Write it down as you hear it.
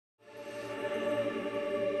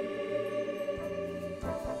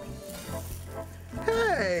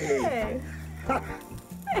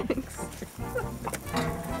Thanks.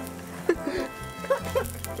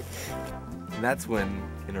 And that's when,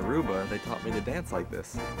 in Aruba, they taught me to dance like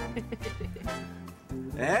this.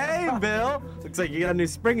 Hey, Bill! Looks like you got a new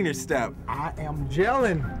spring in your step. I am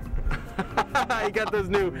gelling. You got those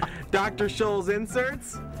new Dr. Scholl's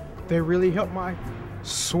inserts? They really help my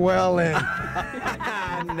swelling.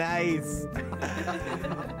 Nice.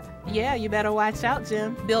 Yeah, you better watch out,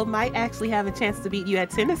 Jim. Bill might actually have a chance to beat you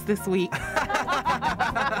at tennis this week.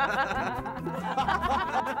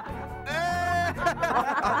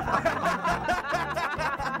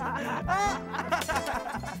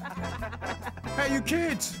 Hey, you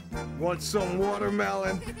kids! Want some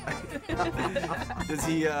watermelon? Does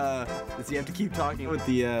he have to keep talking with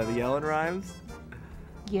the Ellen rhymes?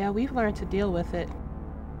 Yeah, we've learned to deal with it.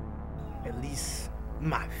 At least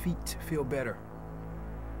my feet feel better.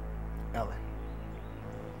 Ellen.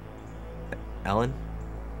 Ellen?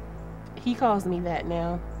 He calls me that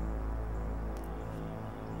now.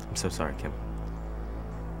 I'm so sorry, Kim.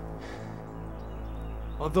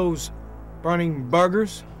 Are those burning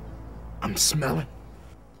burgers I'm smelling?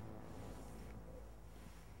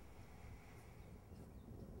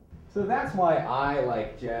 So that's why I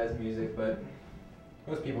like jazz music, but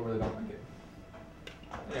most people really don't like it.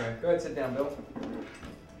 Anyway, go ahead, sit down, Bill.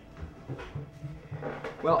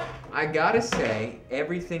 Well, I gotta say,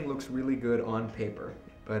 everything looks really good on paper,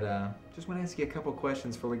 but just want to ask you a couple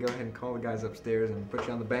questions before we go ahead and call the guys upstairs and put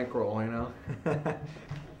you on the bankroll, you know?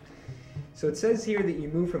 So it says here that you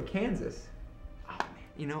moved from Kansas. Oh man,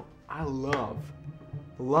 you know, I love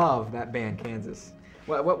that band, Kansas.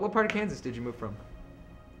 What part of Kansas did you move from?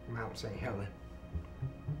 Mount St. Helen.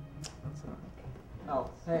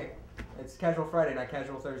 Oh, hey, it's Casual Friday, not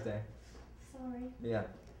Casual Thursday. Sorry. Yeah.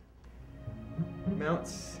 Mount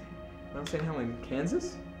St. Helen,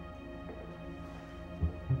 Kansas?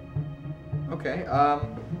 Okay,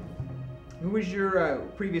 who was your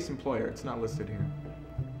previous employer? It's not listed here.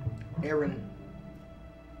 Aaron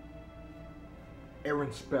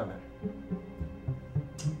Spelling.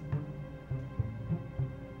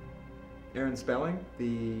 Aaron Spelling,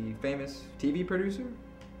 the famous TV producer?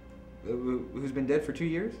 Who's been dead for 2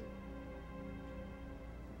 years?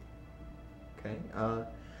 Okay,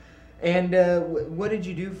 and what did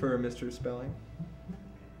you do for Mr. Spelling?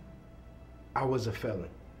 I was a felon.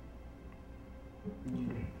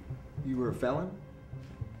 You were a felon?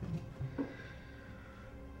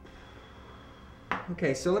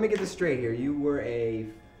 Okay, so let me get this straight here. You were a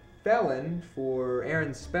felon for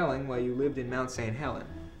Aaron Spelling while you lived in Mount St. Helen.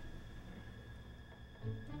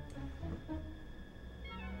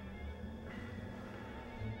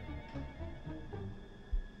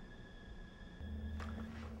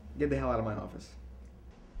 Get the hell out of my office.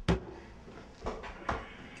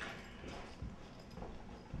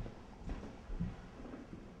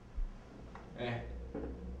 Hey.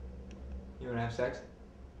 You wanna have sex?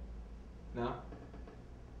 No?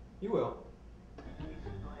 You will.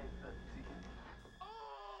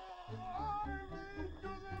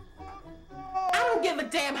 I don't give a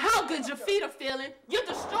damn how good your feet are feeling. You're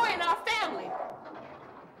destroying our family.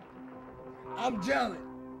 I'm gelling.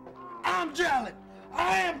 I'm gelling.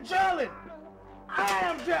 I am gelling. I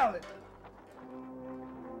am gelling.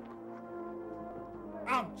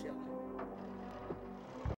 I'm gelling.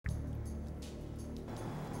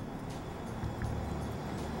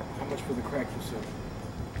 How much for the crack you said?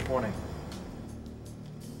 20.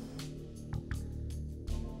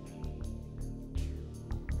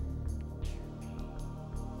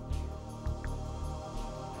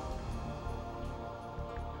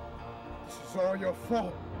 This is all your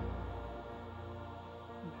fault.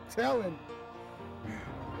 I'm telling.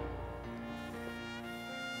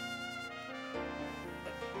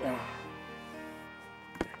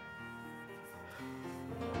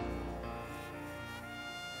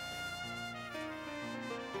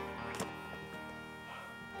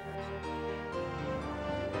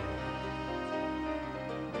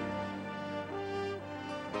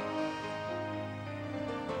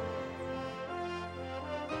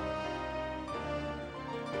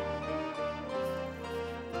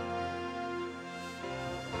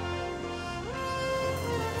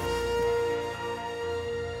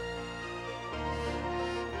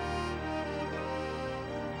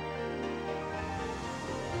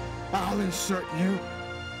 I'll insert you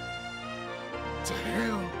to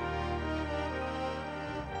hell.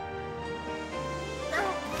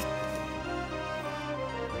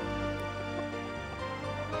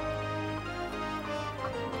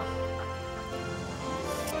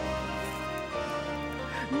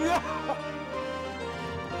 No!